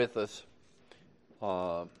With us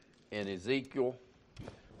in Ezekiel,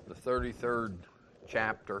 the 33rd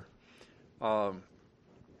chapter.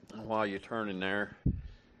 While you're turning there,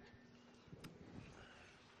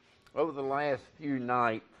 over the last few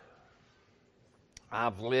nights,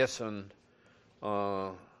 I've listened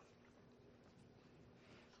to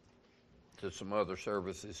some other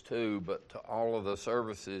services too, but to all of the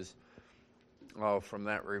services from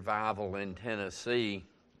that revival in Tennessee.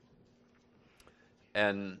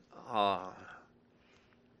 And I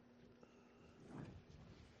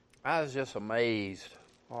was just amazed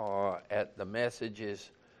at the messages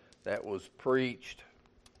that was preached,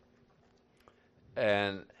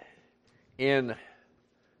 and in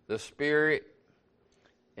the spirit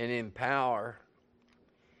and in power,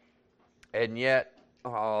 and yet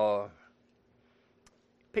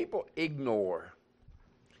people ignore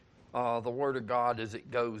the Word of God as it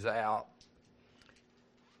goes out.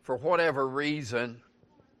 For whatever reason,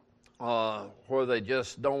 where they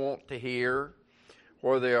just don't want to hear,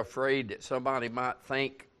 or they're afraid that somebody might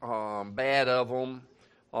think bad of them,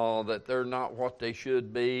 that they're not what they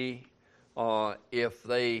should be, if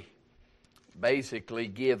they basically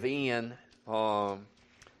give in to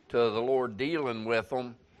the Lord dealing with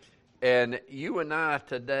them. And you and I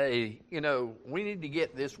today, we need to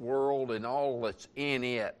get this world and all that's in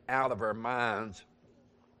it out of our minds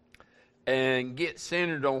and get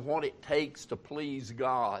centered on what it takes to please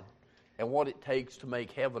God and what it takes to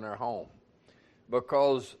make heaven our home.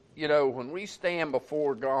 Because, when we stand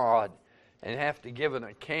before God and have to give an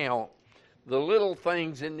account, the little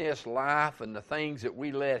things in this life and the things that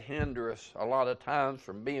we let hinder us a lot of times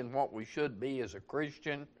from being what we should be as a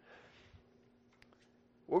Christian,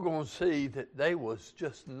 we're going to see that they was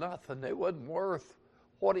just nothing. They wasn't worth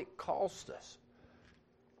what it cost us.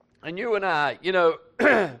 And you and I,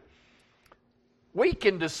 we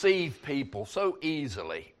can deceive people so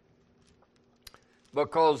easily,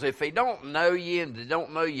 because if they don't know you and they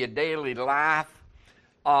don't know your daily life,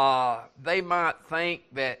 they might think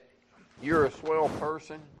that you're a swell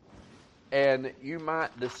person, and you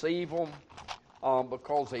might deceive them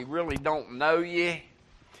because they really don't know you.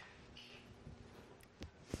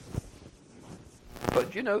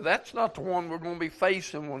 But that's not the one we're going to be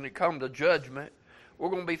facing when it comes to judgment. We're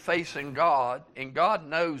going to be facing God, and God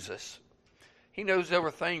knows us. He knows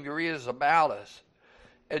everything there is about us.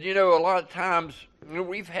 And a lot of times,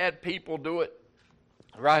 we've had people do it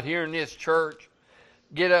right here in this church,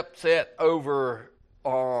 get upset over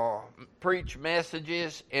preach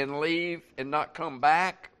messages and leave and not come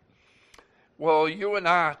back. Well, you and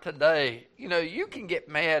I today, you can get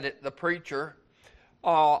mad at the preacher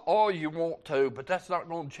all you want to, but that's not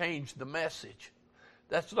going to change the message.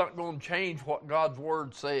 That's not going to change what God's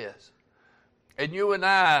Word says. And you and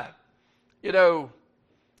I,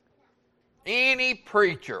 any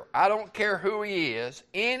preacher, I don't care who he is,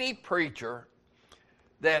 any preacher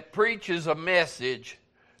that preaches a message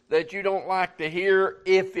that you don't like to hear,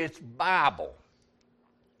 if it's Bible,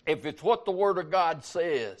 if it's what the Word of God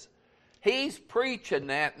says, he's preaching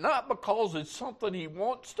that not because it's something he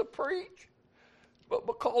wants to preach, but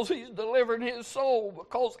because he's delivering his soul.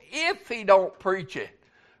 Because if he don't preach it,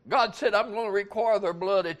 God said, I'm going to require their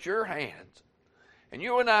blood at your hands. And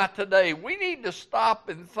you and I today, we need to stop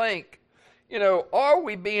and think, are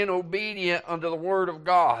we being obedient unto the Word of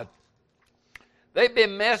God? There've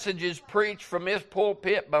been messages preached from this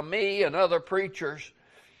pulpit by me and other preachers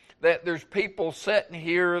that there's people sitting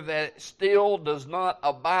here that still does not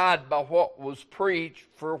abide by what was preached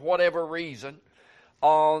for whatever reason.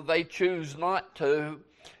 They choose not to.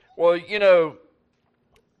 Well,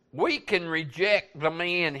 we can reject the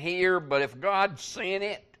man here, but if God sent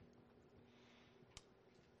it,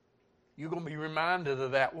 you're going to be reminded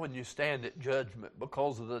of that when you stand at judgment,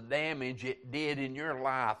 because of the damage it did in your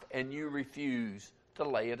life, and you refuse to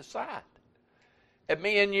lay it aside. And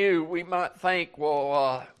me and you, we might think,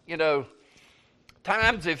 well,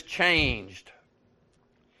 times have changed.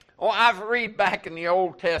 Oh, I've read back in the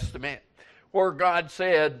Old Testament where God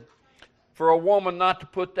said for a woman not to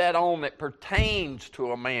put that on that pertains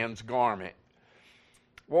to a man's garment.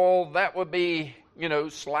 Well, that would be,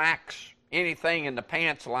 slacks, anything in the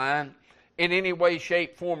pants line, in any way,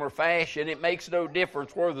 shape, form, or fashion. It makes no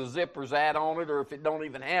difference where the zipper's at on it or if it don't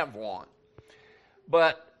even have one.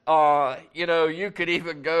 But, you could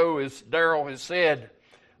even go, as Darrell has said,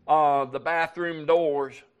 the bathroom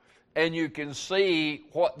doors, and you can see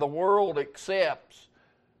what the world accepts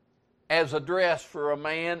as a dress for a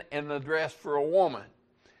man and a dress for a woman.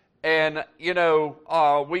 And,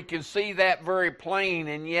 we can see that very plain,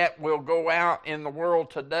 and yet we'll go out in the world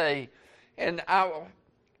today. And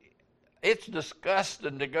it's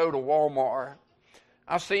disgusting to go to Walmart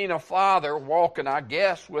I seen a father walking, I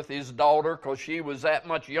guess, with his daughter because she was that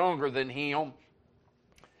much younger than him.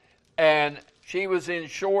 And she was in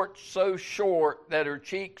shorts so short that her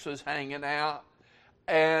cheeks was hanging out,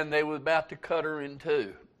 and they was about to cut her in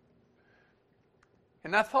two.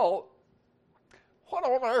 And I thought, what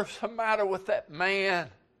on earth's the matter with that man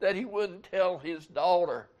that he wouldn't tell his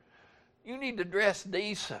daughter, you need to dress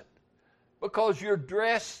decent, because you're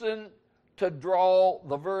dressing to draw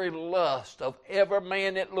the very lust of every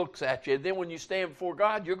man that looks at you. And then when you stand before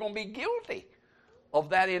God, you're going to be guilty of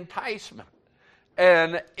that enticement.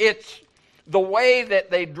 And it's the way that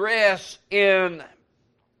they dress in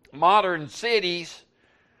modern cities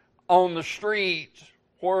on the streets,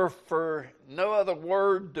 where, for no other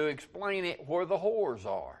word to explain it, where the whores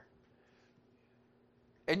are.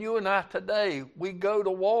 And you and I today, we go to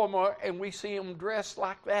Walmart and we see them dressed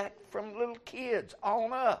like that, from little kids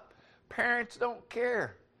on up. Parents don't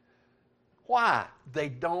care. Why? They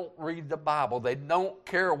don't read the Bible. They don't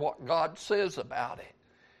care what God says about it.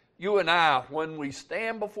 You and I, when we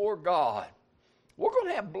stand before God, we're going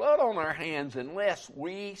to have blood on our hands unless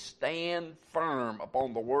we stand firm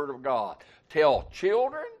upon the Word of God. Tell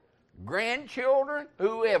children, grandchildren,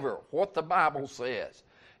 whoever, what the Bible says.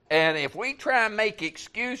 And if we try and make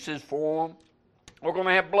excuses for them, we're going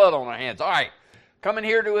to have blood on our hands. All right, coming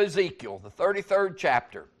here to Ezekiel, the 33rd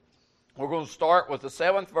chapter. We're going to start with the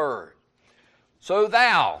 7th verse. So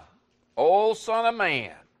thou, O son of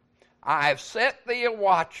man, I have set thee a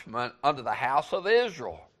watchman unto the house of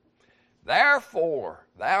Israel. Therefore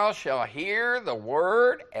thou shalt hear the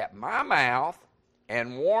word at my mouth,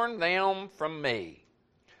 and warn them from me.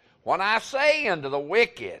 When I say unto the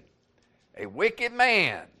wicked, a wicked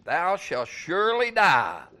man, thou shalt surely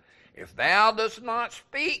die, if thou dost not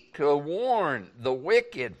speak to warn the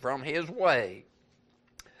wicked from his way.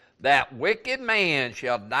 That wicked man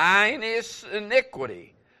shall die in his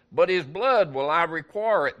iniquity, but his blood will I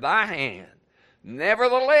require at thy hand.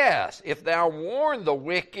 Nevertheless, if thou warn the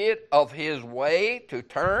wicked of his way to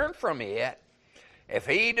turn from it, if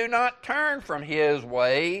he do not turn from his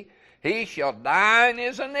way, he shall die in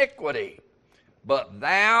his iniquity. But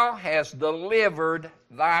thou hast delivered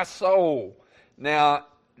thy soul. Now,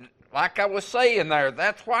 like I was saying there,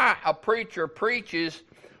 that's why a preacher preaches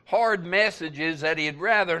hard messages that he'd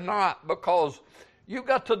rather not, because you've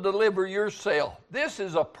got to deliver yourself. This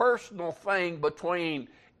is a personal thing between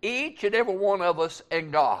each and every one of us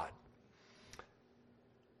and God.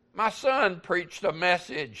 My son preached a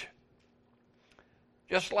message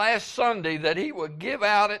just last Sunday that he would give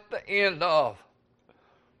out at the end of.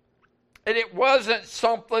 And it wasn't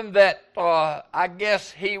something that I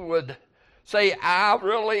guess he would say, I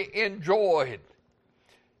really enjoyed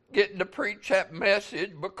getting to preach that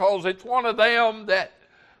message, because it's one of them that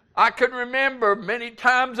I can remember many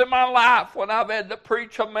times in my life when I've had to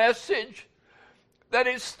preach a message that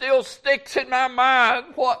it still sticks in my mind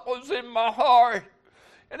what was in my heart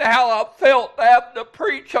and how I felt having to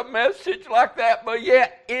preach a message like that. But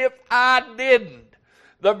yet, if I didn't,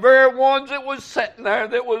 the very ones that was sitting there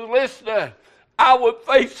that was listening, I would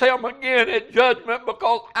face them again in judgment,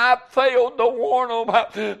 because I failed to warn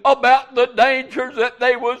them about the dangers that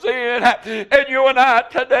they was in. And you and I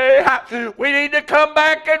today, we need to come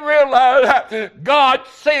back and realize God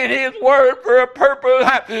sent His Word for a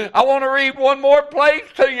purpose. I want to read one more place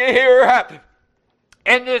to you here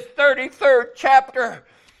in this 33rd chapter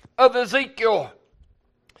of Ezekiel.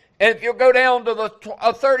 And if you'll go down to the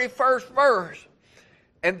 31st verse.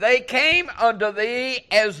 And they came unto thee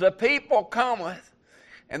as the people cometh,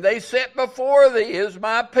 and they sit before thee as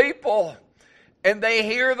my people, and they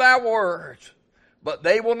hear thy words, but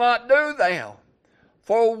they will not do them.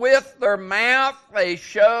 For with their mouth they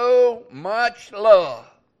show much love,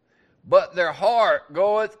 but their heart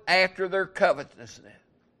goeth after their covetousness.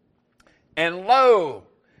 And lo,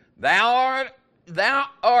 thou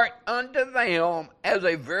art unto them as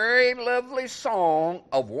a very lovely song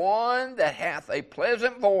of one that hath a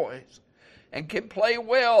pleasant voice, and can play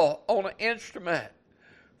well on an instrument.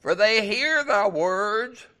 For they hear thy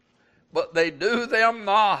words, but they do them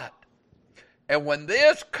not. And when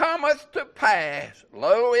this cometh to pass,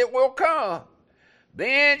 lo, it will come,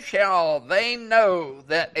 then shall they know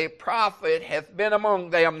that a prophet hath been among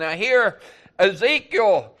them. Now here,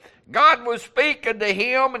 Ezekiel, God was speaking to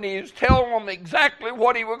him, and he was telling him exactly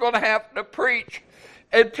what he was going to have to preach.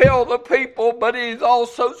 and tell the people, but he's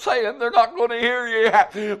also saying they're not going to hear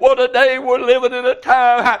you. Well, today we're living in a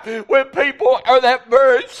time when people are that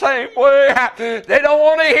very same way. They don't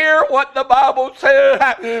want to hear what the Bible says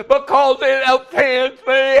because it offends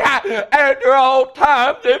me. After all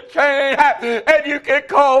times have changed, and you can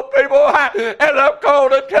call people, and I've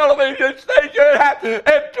called a television station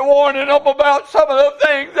and warning them about some of the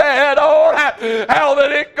things they had on, how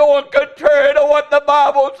that it's going contrary to what the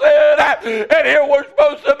Bible said, and here we're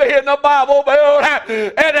supposed to be in the Bible Belt,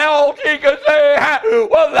 and all he could say,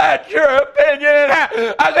 well, that's your opinion.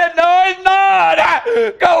 I said, no, it's not.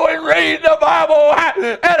 Go and read the Bible,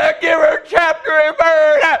 and I give her chapter and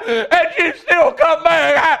verse, and she still come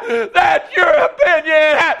back. That's your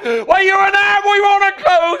opinion. Well, you and I, we want to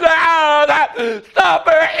close our eyes, stop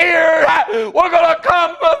our ears. We're going to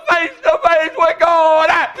come face to face with God,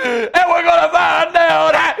 and we're going to find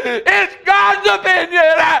out it's God's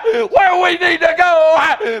opinion where we need to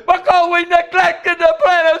go, because we neglected the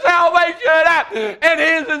plan of salvation, and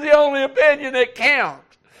His is the only opinion that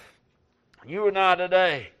counts. You and I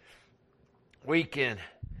today, we can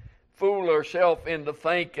fool ourselves into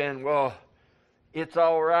thinking, well, it's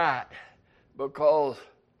all right, because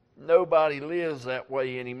nobody lives that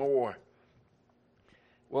way anymore.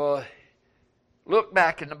 Well, look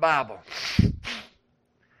back in the Bible.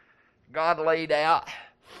 God laid out,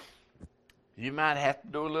 you might have to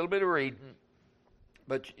do a little bit of reading,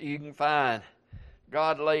 but you can find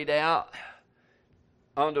God laid out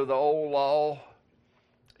under the old law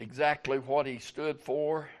exactly what He stood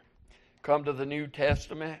for. Come to the New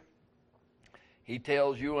Testament, He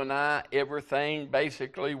tells you and I everything.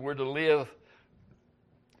 Basically, we're to live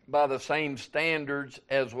by the same standards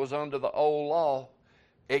as was under the old law,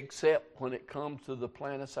 except when it comes to the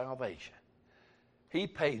plan of salvation. He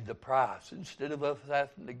paid the price instead of us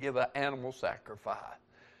having to give an animal sacrifice.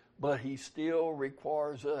 But He still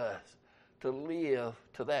requires us to live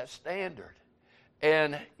to that standard.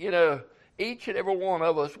 And, each and every one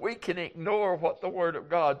of us, we can ignore what the Word of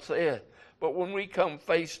God said. But when we come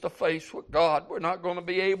face to face with God, we're not going to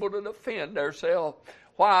be able to defend ourselves.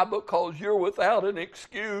 Why? Because you're without an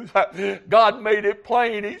excuse. God made it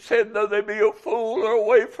plain. He said, though they be a fool or a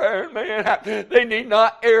wayfaring man, they need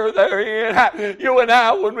not err therein. You and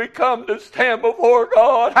I, when we come to stand before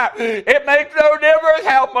God, it makes no difference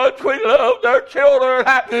how much we love our children.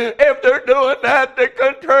 If they're doing that, they're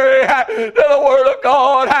contrary to the Word of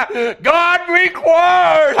God. God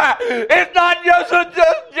requires, it's not just a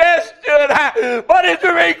suggestion, but it's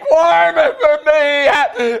a requirement for me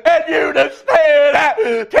and you to stand.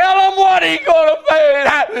 Tell him what He's going to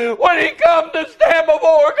say when He comes to stand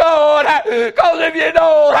before God. Because if you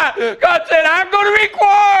don't, God said, I'm going to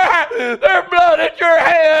require their blood at your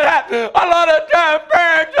head. A lot of times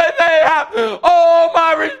parents say, oh,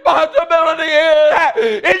 my responsibility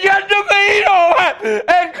is just to feed them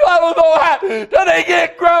and clothe them till they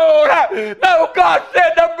get grown. No, God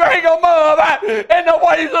said to bring them up in the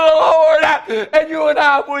ways of the Lord. And you and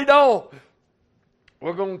I, we don't.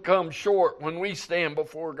 We're going to come short when we stand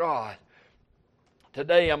before God.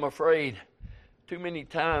 Today, I'm afraid, too many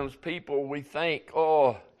times people, we think,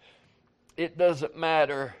 oh, it doesn't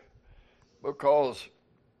matter because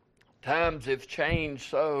times have changed,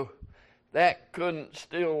 so that couldn't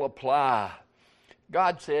still apply.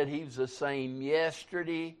 God said He's the same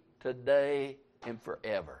yesterday, today, and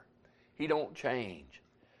forever. He don't change.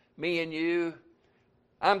 Me and you,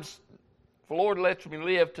 if the Lord lets me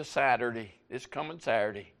live to Saturday, this coming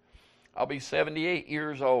Saturday, I'll be 78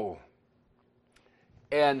 years old.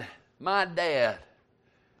 And my dad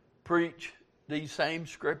preached these same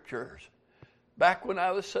scriptures back when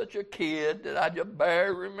I was such a kid that I just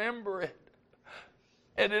barely remember it.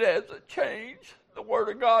 And it hasn't changed. The Word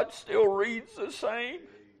of God still reads the same.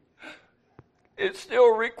 It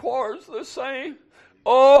still requires the same.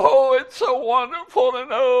 Oh, it's so wonderful to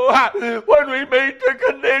know when we meet the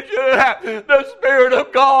condition, the Spirit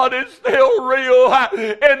of God is still real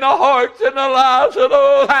in the hearts and the lives of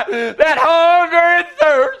those that hunger and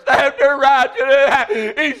thirst after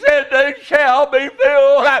righteousness. He said they shall be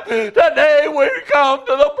filled. Today we come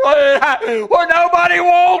to the place where nobody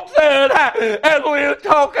wants it. As we were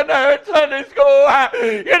talking there at Sunday school,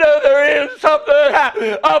 there is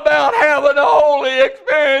something about having a holy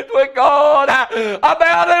experience with God,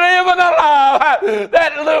 about living a life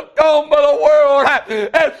that looked on by the world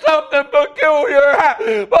as something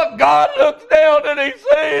peculiar. But God looks down and He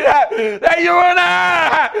sees that you and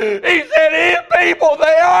I, He said, His people,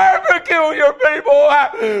 they are peculiar people.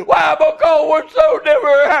 Why? Because we're so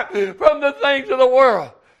different from the things of the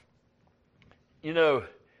world.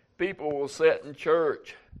 People will sit in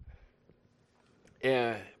church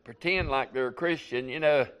and pretend like they're a Christian. You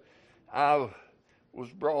know, I was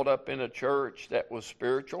brought up in a church that was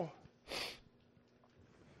spiritual.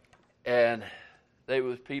 And there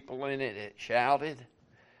was people in it that shouted.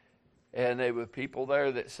 And there were people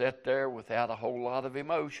there that sat there without a whole lot of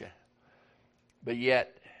emotion. But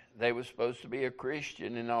yet, they were supposed to be a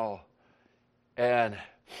Christian and all. And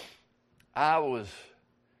I was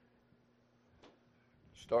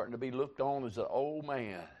starting to be looked on as an old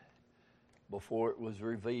man before it was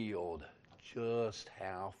revealed just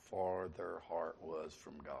how far their heart was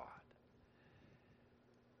from God.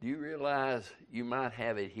 Do you realize you might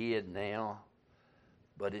have it hid now,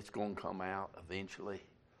 but it's going to come out eventually?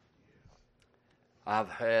 I've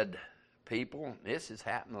had people, this has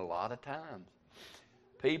happened a lot of times,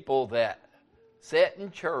 people that sat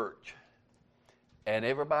in church and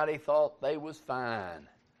everybody thought they was fine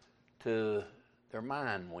till their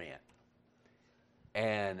mind went.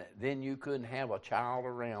 And then you couldn't have a child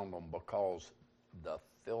around them because the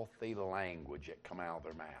filthy language that come out of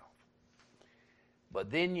their mouth.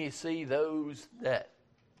 But then you see those that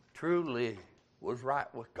truly was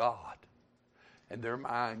right with God, and their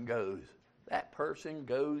mind goes, that person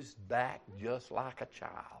goes back just like a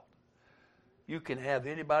child. You can have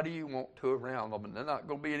anybody you want to around them, and they're not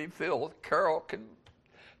going to be any filth. Carol can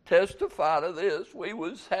testify to this. We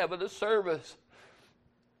was having a service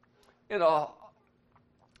in a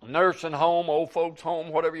nursing home, old folks home,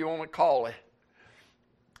 whatever you want to call it.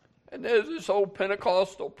 And there's this old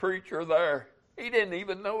Pentecostal preacher there. He didn't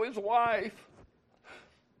even know his wife.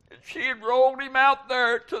 And she had rolled him out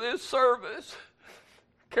there to this service.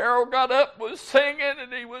 Carol got up, was singing,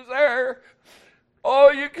 and he was there.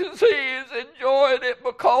 All you can see is enjoying it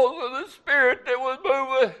because of the spirit that was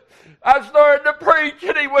moving. I started to preach,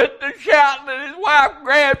 and he went to shouting, and his wife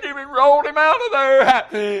grabbed him and rolled him out of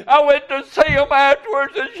there. I went to see him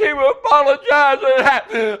afterwards, and she was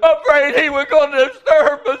apologizing, afraid he was going to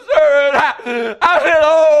disturb the service. I said,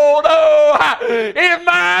 oh no, his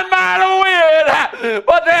mind might have went,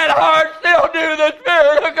 but that heart still knew the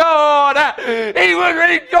Spirit of God. He was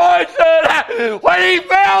rejoicing when he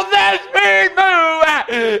felt that Spirit move.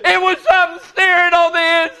 It was something stirring on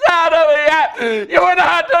the inside of me. You and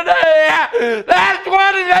I today, that's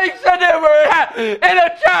what makes a difference in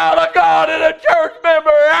a child of God and a church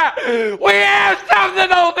member. We have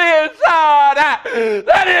something on the inside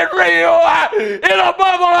that is real. It'll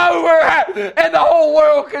bubble over, and the whole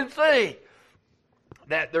world can see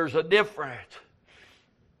that there's a difference.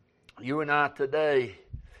 You and I today,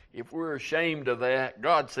 if we're ashamed of that,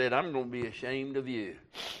 God said, I'm going to be ashamed of you.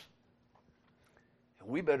 And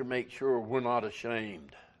we better make sure we're not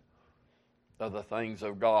ashamed of the things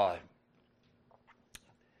of God.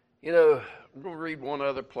 You know, I'm going to read one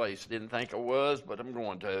other place. Didn't think I was, but I'm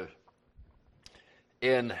going to.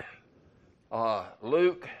 In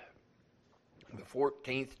Luke, the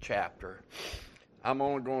 14th chapter, I'm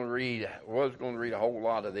only going to read, was going to read a whole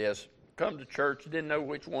lot of this. Come to church, didn't know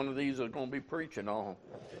which one of these I was going to be preaching on.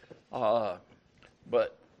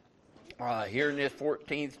 But here in this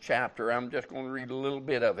 14th chapter, I'm just going to read a little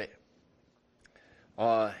bit of it.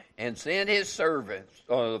 And sent his servants,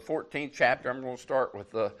 the 14th chapter, I'm going to start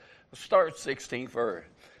with the 16th verse.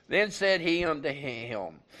 Then said he unto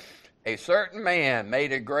him, a certain man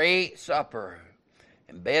made a great supper,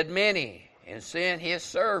 and bade many, and sent his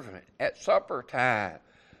servant at supper time,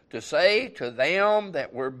 to say to them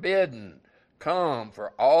that were bidden, come,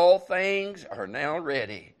 for all things are now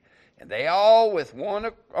ready. And they all with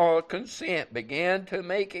one consent began to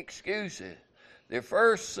make excuses. The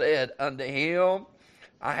first said unto him,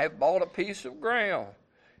 I have bought a piece of ground,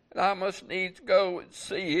 and I must needs go and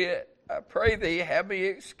see it. I pray thee, have me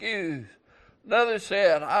excused. Another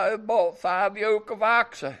said, I have bought 5 yoke of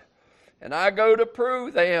oxen, and I go to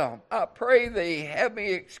prove them. I pray thee, have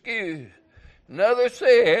me excused. Another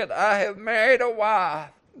said, I have married a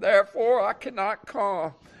wife, therefore I cannot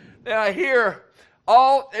come. Now here,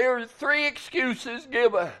 there are 3 excuses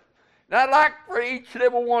given. And I'd like for each and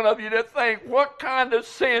every one of you to think, what kind of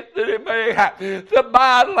sense did it make to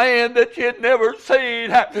buy land that you'd never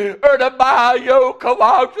seen, or to buy a yoke of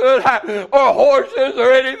oxen, or horses,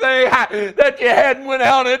 or anything that you hadn't went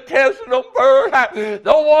out and tested them first? The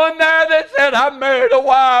one there that said, I married a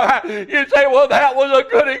wife, you say, well, that was a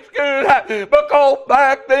good excuse, because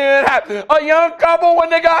back then, a young couple, when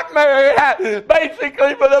they got married,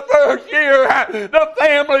 basically for the first year, the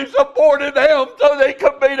family supported them so they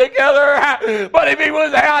could be together. brother. But if he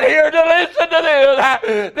was out here to listen to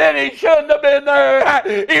this, then he shouldn't have been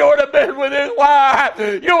there. He ought to have been with his wife.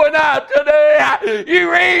 You and I today,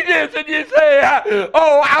 you read this and you say,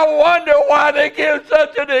 oh, I wonder why they give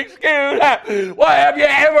such an excuse. Well, have you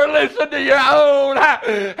ever listened to your own?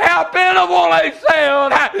 How pitiful they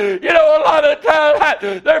sound. You know, a lot of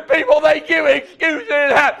times there are people, they give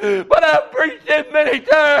excuses, but I've preached it many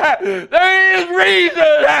times. There is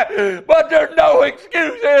reason, but there's no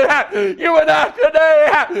excuses. You and I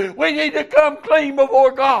today, we need to come clean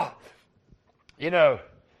before God. You know,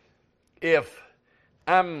 if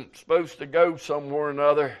I'm supposed to go somewhere or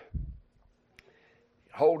another,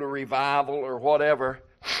 hold a revival or whatever,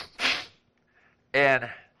 and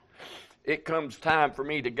it comes time for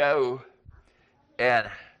me to go, and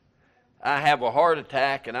I have a heart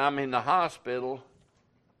attack and I'm in the hospital,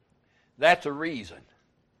 that's a reason.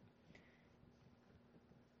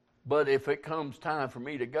 But if it comes time for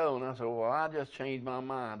me to go, and I say, well, I just changed my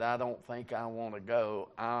mind, I don't think I want to go,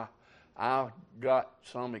 I've got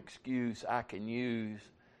some excuse I can use,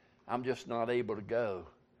 I'm just not able to go.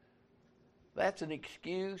 That's an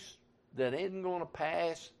excuse that isn't going to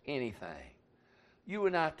pass anything. You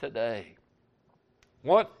and I today,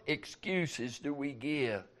 what excuses do we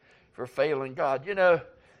give for failing God? You know,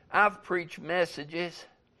 I've preached messages.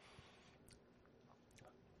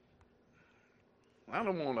 I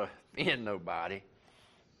don't want to offend nobody,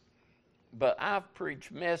 but I've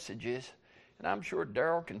preached messages, and I'm sure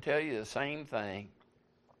Darrell can tell you the same thing.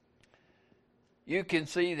 You can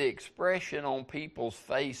see the expression on people's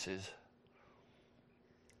faces,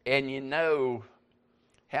 and you know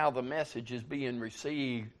how the message is being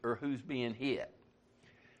received or who's being hit.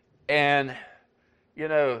 And, you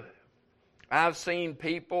know, I've seen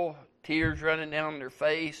people, tears running down their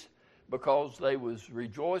face because they was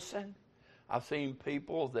rejoicing. I've seen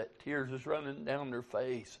people that tears was running down their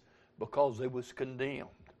face because they was condemned.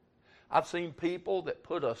 I've seen people that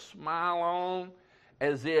put a smile on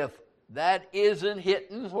as if that isn't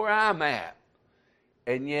hitting where I'm at.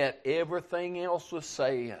 And yet everything else was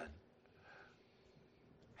saying,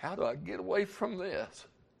 how do I get away from this?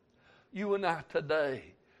 You and I today,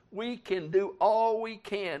 we can do all we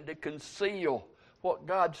can to conceal what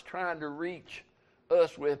God's trying to reach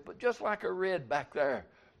us with. But just like I read back there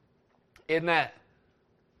in that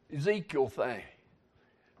Ezekiel thing,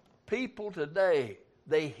 people today,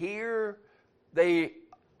 they hear,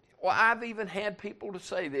 I've even had people to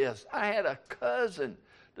say this. I had a cousin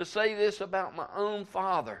to say this about my own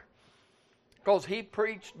father, because he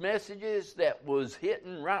preached messages that was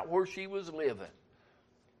hitting right where she was living.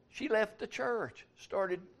 She left the church,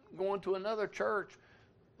 started going to another church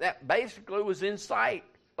that basically was in sight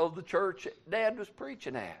of the church Dad was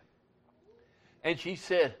preaching at. And she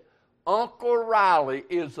said, Uncle Riley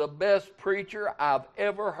is the best preacher I've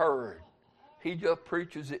ever heard. He just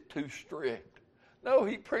preaches it too strict. No,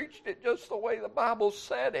 he preached it just the way the Bible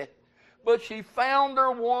said it. But she found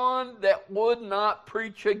her one that would not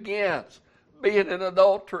preach against being in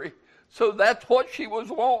adultery. So that's what she was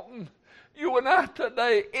wanting. You and I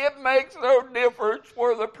today, it makes no difference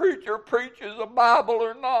whether the preacher preaches the Bible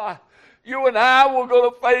or not. You and I will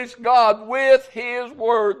go to face God with His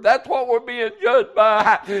Word. That's what we're being judged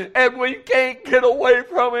by. And we can't get away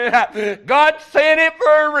from it. God sent it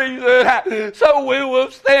for a reason. So we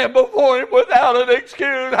will stand before Him without an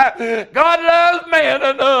excuse. God loves man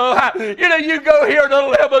enough. You know, you go here to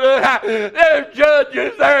Lebanon. There's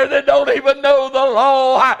judges there that don't even know the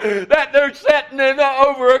law. That they're sitting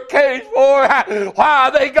over a case for.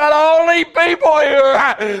 Why? They got all these people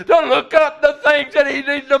here to look up the things that He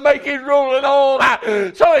needs to make His ruling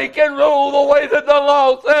on, so He can rule the way that the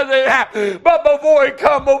law says it. But before He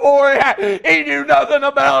come before He knew nothing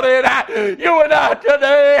about it. You and I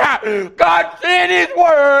today, God sent His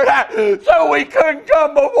Word so we couldn't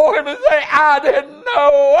come before Him and say, I didn't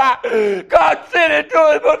know. God sent it to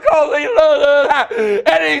us because He loved us,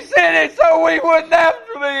 and He sent it so we wouldn't have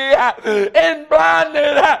to be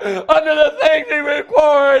blinded under the things He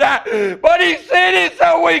required. But He sent it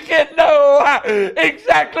so we can know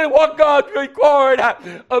exactly what God's required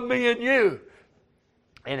of me and you,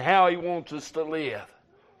 and how He wants us to live.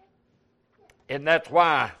 And that's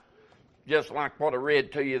why, just like what I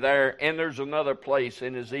read to you there, and there's another place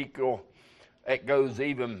in Ezekiel that goes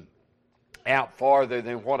even out farther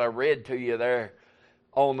than what I read to you there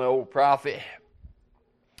on the old prophet.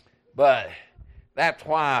 But that's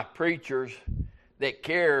why preachers that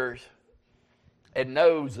cares and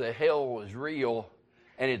knows that hell is real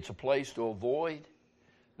and it's a place to avoid,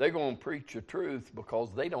 they're going to preach the truth because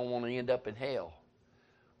they don't want to end up in hell.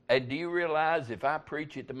 And do you realize if I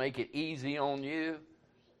preach it to make it easy on you,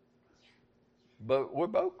 but we're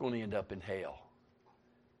both going to end up in hell.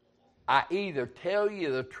 I either tell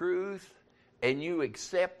you the truth and you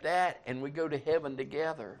accept that and we go to heaven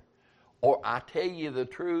together, or I tell you the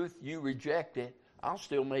truth, you reject it, I'll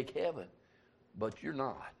still make heaven, but you're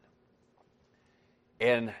not.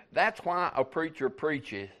 And that's why a preacher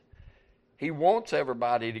preaches. He wants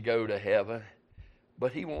everybody to go to heaven,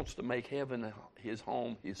 but he wants to make heaven his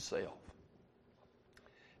home himself.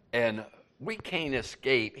 And we can't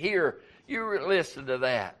escape. Here, you listen to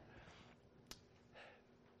that.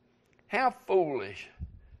 How foolish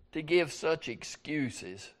to give such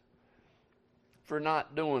excuses for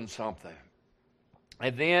not doing something.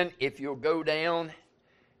 And then if you'll go down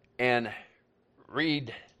and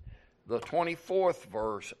read the 24th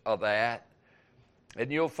verse of that,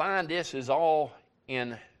 and you'll find this is all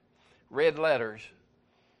in red letters.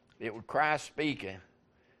 It was Christ speaking.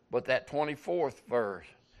 But that 24th verse,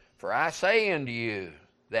 for I say unto you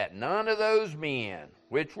that none of those men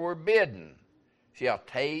which were bidden shall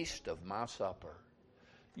taste of my supper.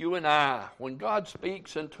 You and I, when God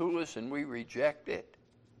speaks unto us and we reject it,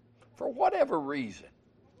 for whatever reason,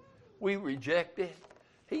 we reject it,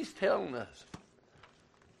 He's telling us,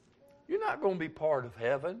 you're not going to be part of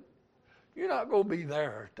heaven. You're not going to be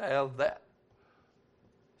there to have that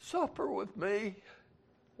supper with me.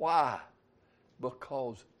 Why?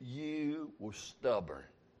 Because you were stubborn.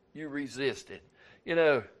 You resisted. You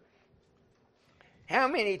know, how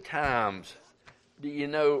many times do you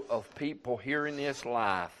know of people here in this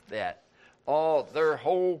life that their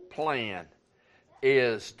whole plan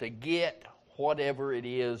is to get whatever it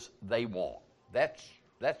is they want?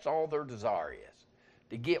 That's all their desire is,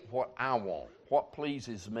 to get what I want, what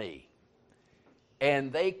pleases me.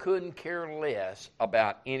 And they couldn't care less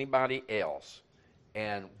about anybody else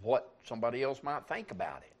and what somebody else might think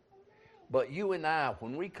about it. But you and I,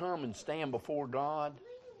 when we come and stand before God,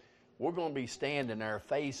 we're going to be standing there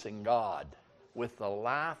facing God with the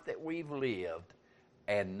life that we've lived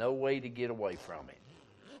and no way to get away from it.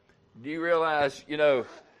 Do you realize,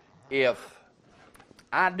 if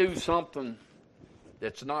I do something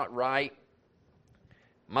that's not right,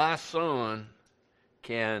 my son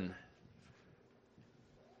can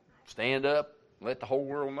stand up, let the whole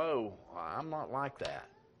world know, I'm not like that.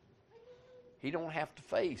 He don't have to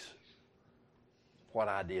face what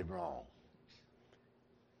I did wrong.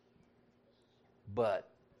 But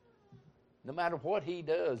no matter what he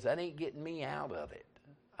does, that ain't getting me out of it.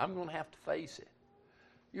 I'm going to have to face it.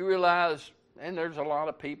 You realize, and there's a lot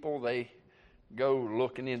of people, they go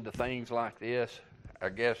looking into things like this, I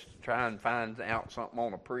guess to try and find out something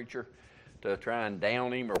on a preacher to try and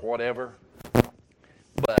down him or whatever.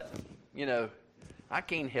 But, I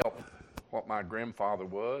can't help what my grandfather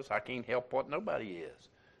was. I can't help what nobody is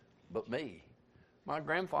but me. My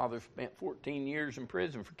grandfather spent 14 years in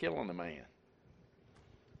prison for killing a man.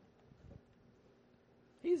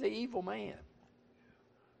 He's an evil man.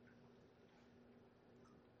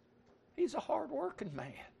 He's a hard-working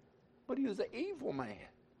man, but he was an evil man.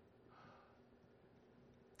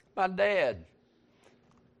 My dad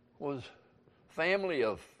was family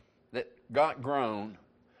that got grown,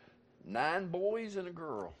 9 boys and a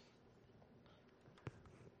girl.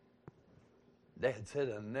 Dad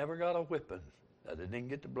said, I never got a whipping that I didn't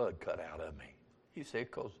get the blood cut out of me. He said,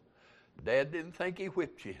 because Dad didn't think he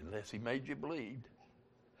whipped you unless he made you bleed.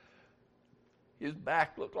 His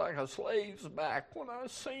back looked like a slave's back when I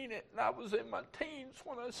seen it, and I was in my teens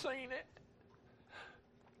when I seen it.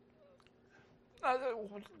 I said,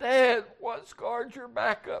 well, Dad, what scarred your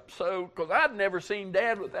back up so? Because I'd never seen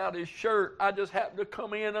Dad without his shirt. I just happened to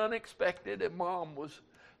come in unexpected, and Mom was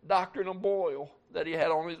doctoring a boil that he had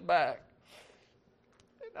on his back.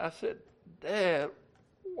 And I said, Dad,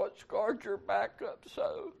 what scarred your back up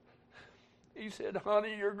so? He said,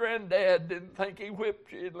 honey, your granddad didn't think he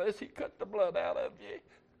whipped you unless he cut the blood out of you.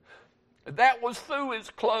 That was through his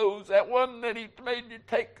clothes. That wasn't that he made you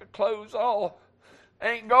take the clothes off.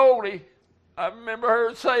 Aunt Goldie, I remember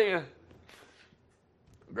her saying,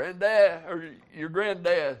 your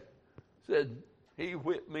granddad said, he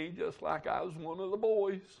whipped me just like I was one of the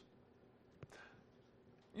boys.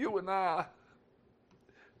 You and I,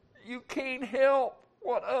 you can't help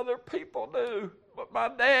what other people do. But my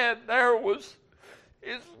dad there was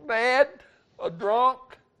his bad, a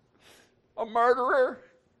drunk, a murderer.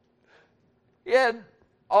 He had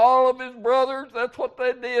all of his brothers, that's what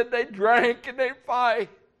they did. They drank and they fight.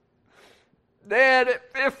 Dad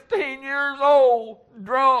at 15 years old,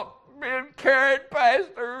 drunk, being carried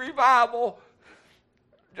past the revival,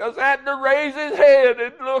 just had to raise his head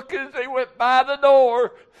and look as he went by the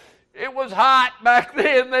door. It was hot back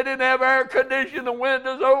then. They didn't have air conditioning, the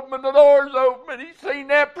windows open, the doors open. He seen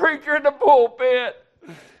that preacher in the pulpit.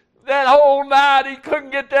 That whole night, he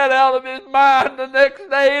couldn't get that out of his mind. The next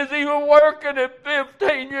day, as he was working at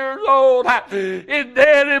 15 years old, his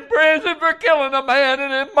dad in prison for killing a man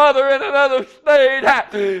and his mother in another state.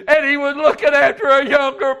 And he was looking after a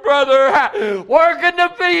younger brother, working to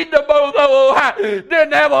feed the both of them.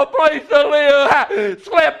 Didn't have a place to live,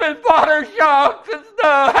 slept in fodder shocks and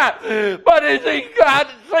stuff. But as he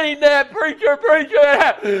got seen that preacher,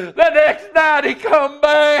 the next night he come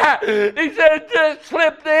back. He said, just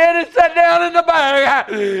slipped in and sat down in the bag.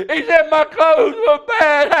 He said, my clothes were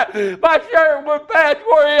bad. My shirt was bad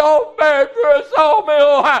where he all bad for a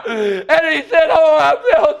sawmill. And he said, oh, I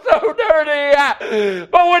felt so dirty.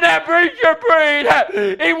 But when that preacher prayed,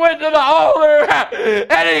 he went to the altar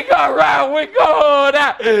and he got right with God.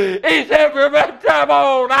 He said, from that time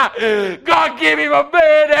on, God gave him a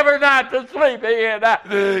bed every night to sleep in.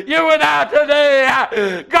 You and I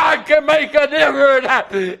today, God can make a difference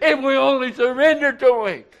if we only surrender to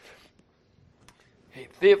Him.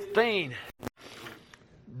 15,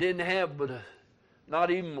 didn't have but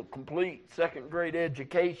not even a complete second grade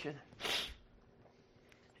education.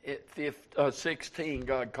 At 16,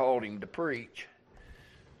 God called him to preach.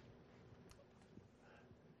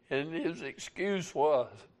 And his excuse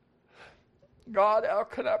was, God, how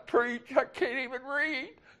can I preach? I can't even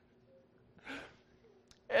read.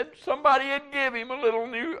 And somebody had given him a little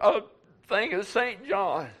new thing of St.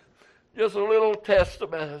 John. Just a little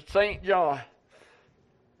testament of St. John.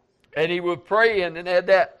 And he was praying and had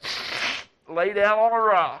that laid out on a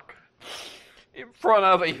rock in front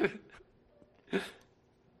of him.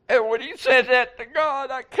 And when he said that to God,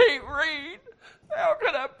 I can't read. How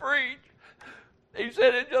can I preach? He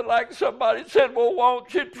said it just like somebody said, well,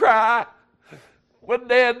 won't you try? When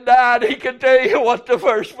Dad died, he could tell you what the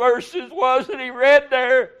first verses was that he read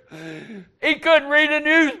there. He couldn't read a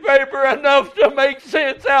newspaper enough to make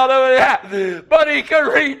sense out of it, but he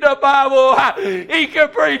could read the Bible. He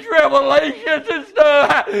could preach Revelations and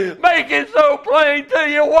stuff, make it so plain to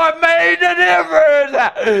you what made the difference.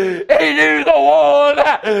 He knew the one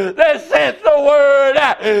that sent the word.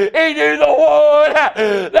 He knew the one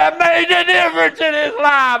that made the difference in his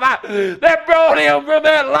life, that brought him from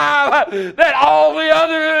that life that all the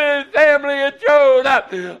other in his family had chose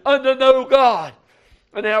unto know God.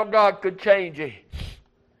 And how God could change it.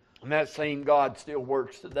 And that same God still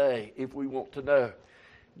works today if we want to know.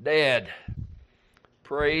 Dad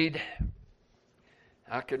prayed.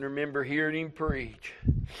 I can remember hearing him preach.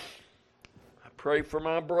 I pray for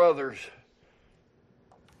my brothers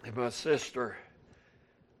and my sister.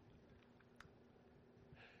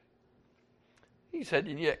 He said,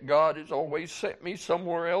 and yet God has always sent me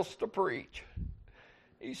somewhere else to preach.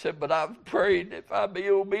 He said, but I've prayed if I be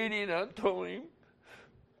obedient unto Him,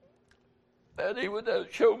 that He would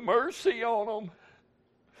show mercy on them.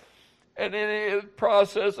 And in the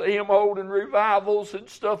process of Him holding revivals and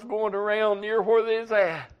stuff going around near where they's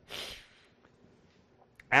at,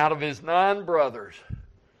 out of his 9 brothers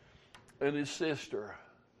and his sister,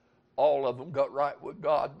 all of them got right with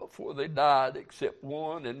God before they died except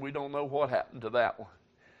one, and we don't know what happened to that one.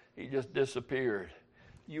 He just disappeared.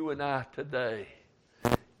 You and I today,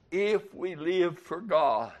 if we live for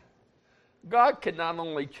God, God can not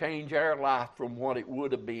only change our life from what it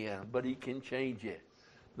would have been, but He can change it,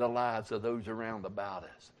 the lives of those around about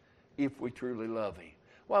us, if we truly love Him.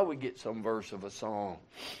 Why we get some verse of a song?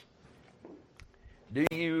 Do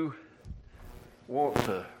you want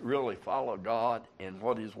to really follow God and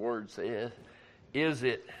what His Word says? Is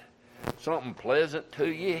it something pleasant to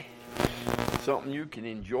you? Something you can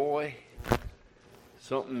enjoy?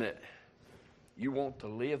 Something that you want to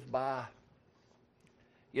live by?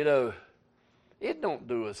 You know, it don't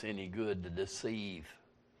do us any good to deceive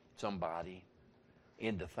somebody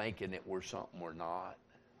into thinking that we're something we're not.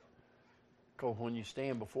 Because when you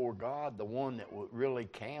stand before God, the one that really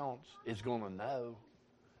counts is going to know.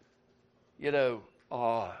 You know,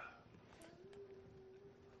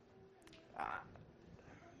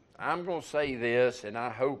 I'm going to say this, and I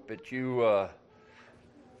hope that you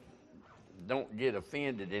don't get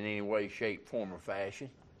offended in any way, shape, form, or fashion.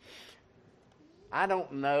 I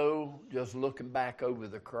don't know, just looking back over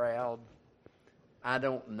the crowd, I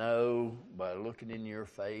don't know by looking in your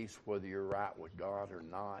face whether you're right with God or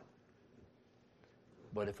not.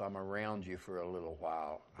 But if I'm around you for a little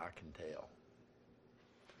while, I can tell.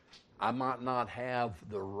 I might not have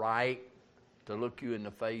the right to look you in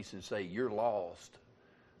the face and say, you're lost.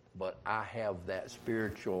 But I have that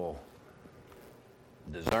spiritual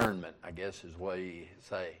discernment, I guess is what you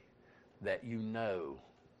say, that you know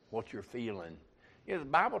what you're feeling You know, the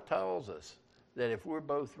Bible tells us that if we're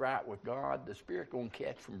both right with God, the Spirit going to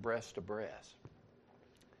catch from breast to breast.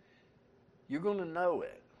 You're going to know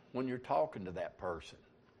it when you're talking to that person.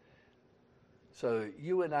 So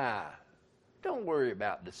you and I, don't worry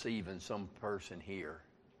about deceiving some person here.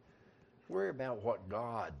 Worry about what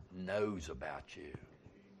God knows about you.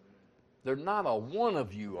 There's not a one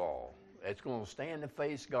of you all that's going to stand and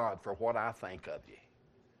face God for what I think of you.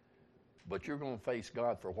 But you're going to face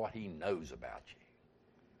God for what He knows about you.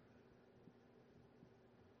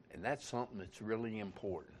 And that's something that's really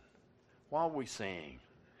important. While we sing,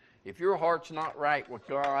 if your heart's not right with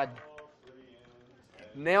God,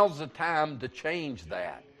 now's the time to change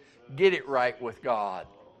that. Get it right with God.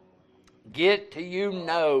 Get to you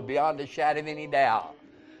know beyond a shadow of any doubt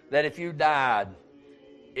that if you died,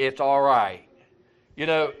 it's all right. You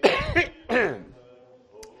know,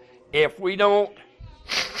 if we don't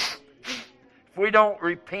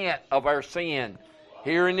repent of our sin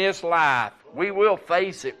here in this life, we will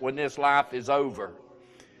face it when this life is over.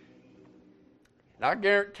 And I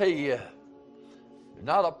guarantee you, there's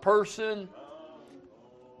not a person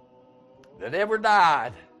that ever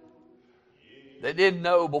died that didn't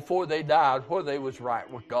know before they died whether they was right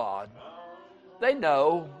with God. They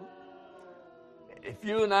know. If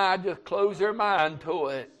you and I just close our mind to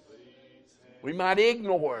it, we might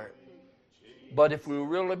ignore it. But if we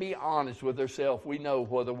really be honest with ourselves, we know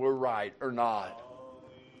whether we're right or not.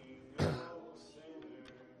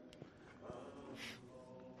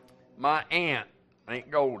 My Aunt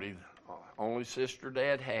Goldie, only sister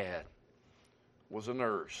Dad had, was a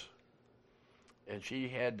nurse. And she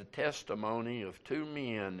had the testimony of 2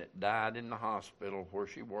 men that died in the hospital where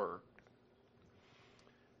she worked.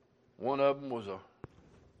 One of them was an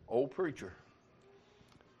old preacher.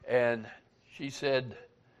 And she said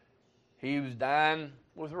he was dying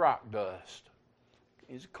with rock dust.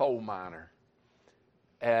 He's a coal miner.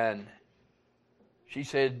 And she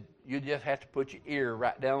said you just have to put your ear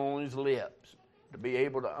right down on his lips to be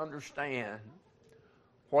able to understand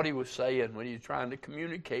what he was saying when he was trying to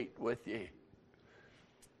communicate with you.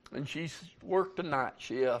 And she worked the night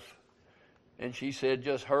shift. And she said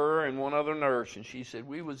just her and one other nurse. And she said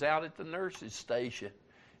we was out at the nurse's station.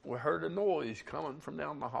 We heard a noise coming from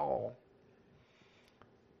down the hall.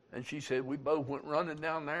 And she said we both went running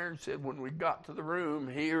down there and said when we got to the room,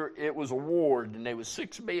 here it was a ward and there was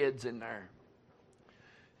 6 beds in there.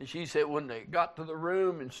 And she said when they got to the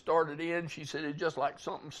room and started in, she said it just like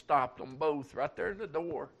something stopped them both right there in the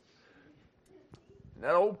door. And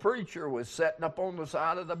that old preacher was sitting up on the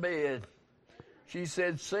side of the bed. She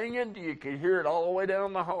said singing, you could hear it all the way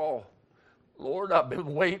down the hall. Lord, I've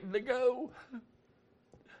been waiting to go.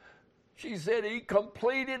 She said he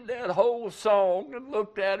completed that whole song and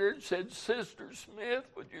looked at her and said, Sister Smith,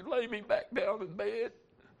 would you lay me back down in bed?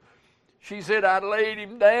 She said, I laid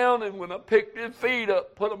him down, and when I picked his feet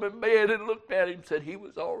up, put him in bed and looked at him, said he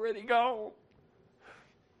was already gone.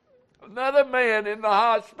 Another man in the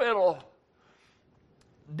hospital,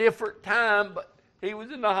 different time, but he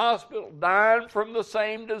was in the hospital dying from the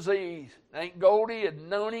same disease. Aunt Goldie had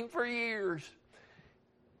known him for years.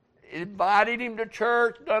 Invited him to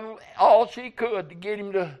church, done all she could to get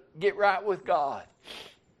him to get right with God.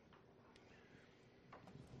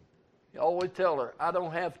 You always tell her, I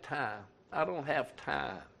don't have time. I don't have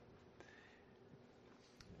time.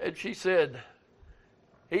 And she said,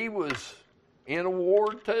 he was in a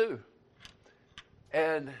ward too.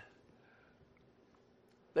 And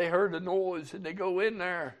they heard the noise and they go in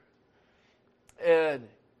there. And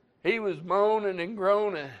he was moaning and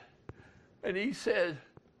groaning. And he said,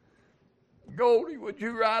 Goldie, would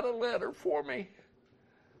you write a letter for me?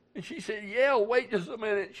 And she said, yeah, wait just a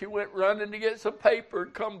minute. She went running to get some paper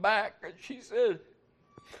and come back. And she said,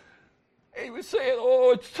 he was saying,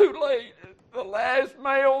 oh, it's too late. The last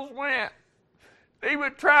mails went. He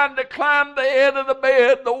was trying to climb the end of the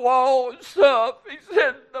bed, the wall and stuff. He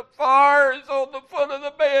said, the fire is on the foot of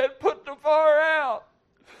the bed. Put the fire out.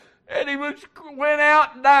 And he went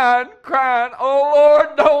out and died, crying, oh,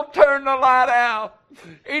 Lord, don't turn the light out.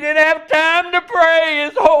 He didn't have time to pray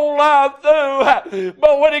his whole life through.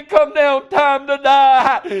 But when it come down time to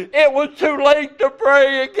die, it was too late to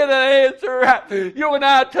pray and get an answer. You and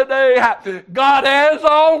I today, God has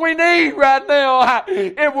all we need right now.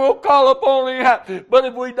 And we'll call upon him. But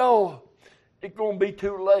if we don't, it's going to be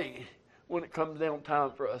too late when it comes down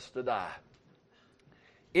time for us to die.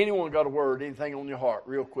 Anyone got a word, anything on your heart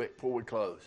real quick before we close?